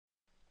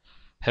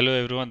Hello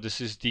everyone,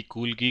 this is the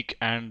Cool Geek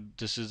and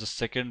this is the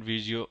second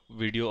video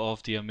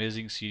of the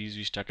amazing series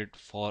we started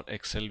for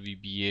Excel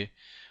VBA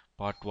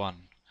part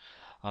 1.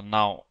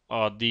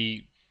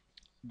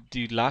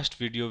 The last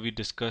video we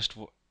discussed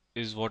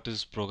is what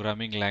is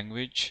programming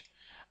language,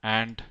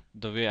 and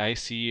the way I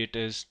see it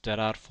is there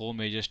are four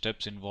major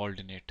steps involved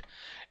in it: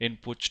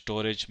 input,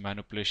 storage,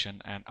 manipulation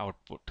and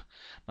output.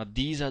 Now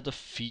these are the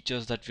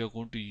features that we are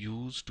going to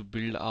use to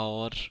build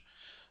our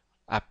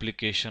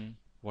application,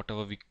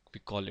 whatever we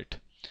call it.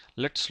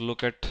 Let's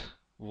look at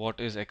what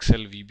is Excel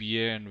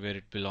VBA and where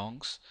it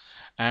belongs,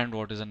 and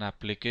what is an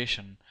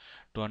application,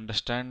 to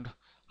understand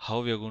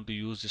how we are going to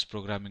use this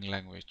programming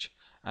language.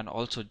 And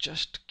also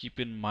just keep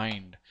in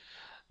mind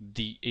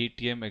the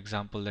ATM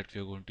example that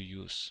we are going to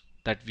use,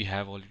 that we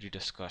have already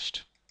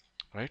discussed,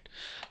 right?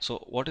 So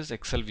what is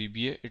Excel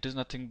VBA? It is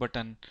nothing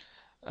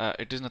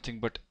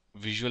but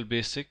Visual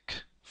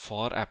Basic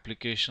for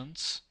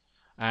applications,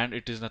 and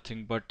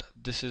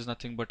this is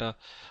nothing but a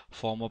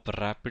form of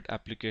rapid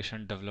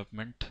application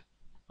development.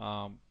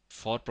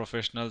 For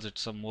professionals,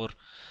 it's a more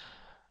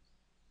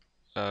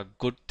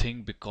good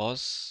thing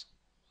because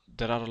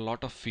there are a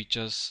lot of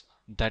features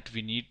that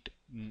we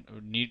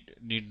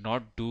need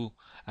not do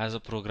as a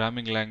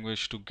programming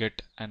language to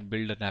get and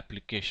build an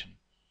application.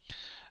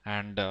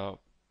 And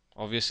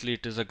obviously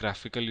it is a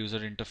graphical user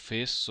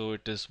interface, so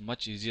it is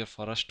much easier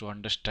for us to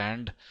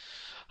understand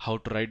how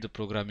to write the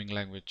programming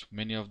language.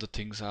 Many of the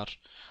things are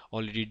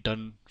already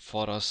done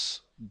for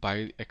us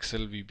by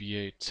Excel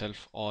VBA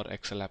itself or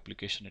Excel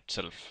application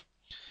itself.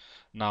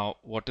 Now,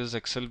 what is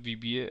Excel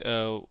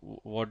VBA?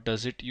 What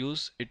does it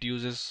use? It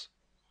uses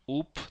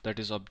OOP, that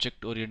is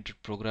object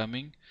oriented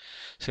programming,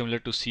 similar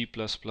to C++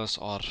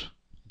 or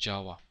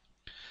Java.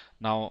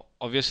 Now,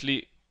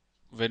 obviously,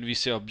 when we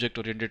say object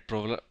oriented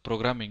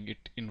programming,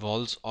 it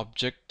involves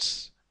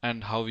objects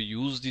and how we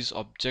use these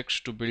objects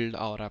to build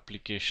our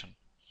application.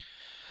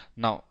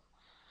 Now,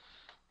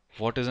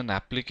 what is an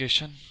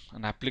application?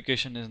 An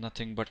application is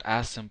nothing but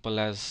as simple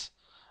as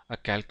a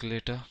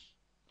calculator,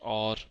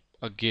 or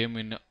a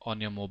game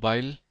on your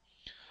mobile,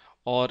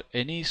 or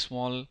any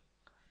small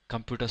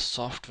computer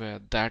software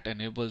that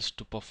enables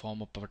to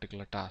perform a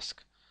particular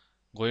task.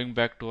 Going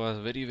back to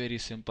a very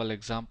simple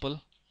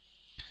example,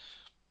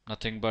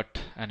 nothing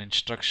but an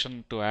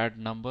instruction to add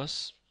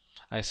numbers.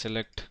 I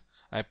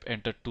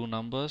enter two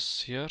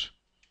numbers here,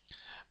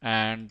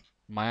 and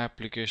my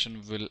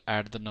application will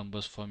add the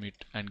numbers for me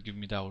and give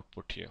me the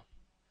output here.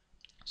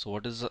 So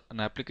what is an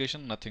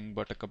application? Nothing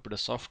but a computer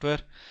software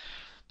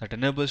that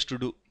enables to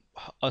do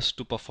us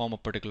to perform a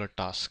particular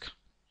task.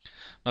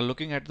 Now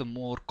looking at the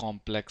more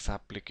complex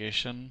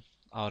application,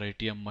 our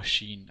ATM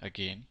machine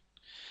again.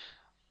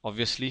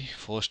 Obviously,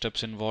 four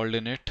steps involved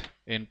in it: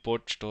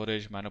 input,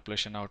 storage,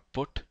 manipulation,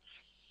 output.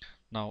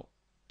 Now,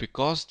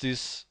 because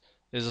this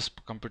is a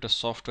computer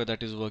software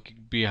that is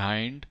working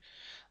behind,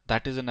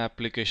 that is an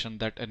application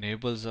that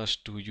enables us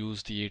to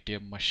use the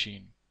ATM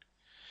machine.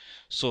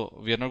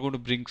 So we are not going to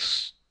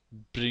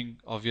bring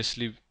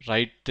obviously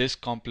write this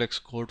complex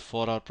code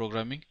for our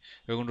programming.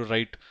 We're going to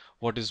write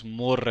what is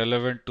more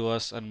relevant to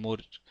us and more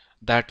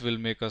that will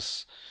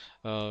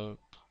uh,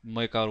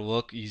 make our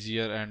work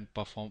easier and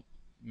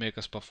make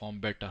us perform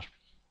better.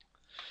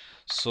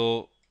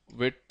 So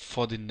wait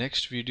for the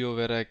next video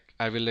where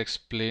I will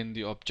explain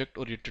the object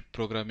oriented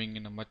programming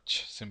in a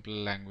much simpler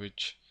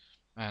language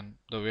and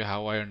the way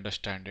how I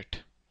understand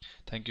it.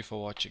 Thank you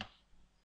for watching.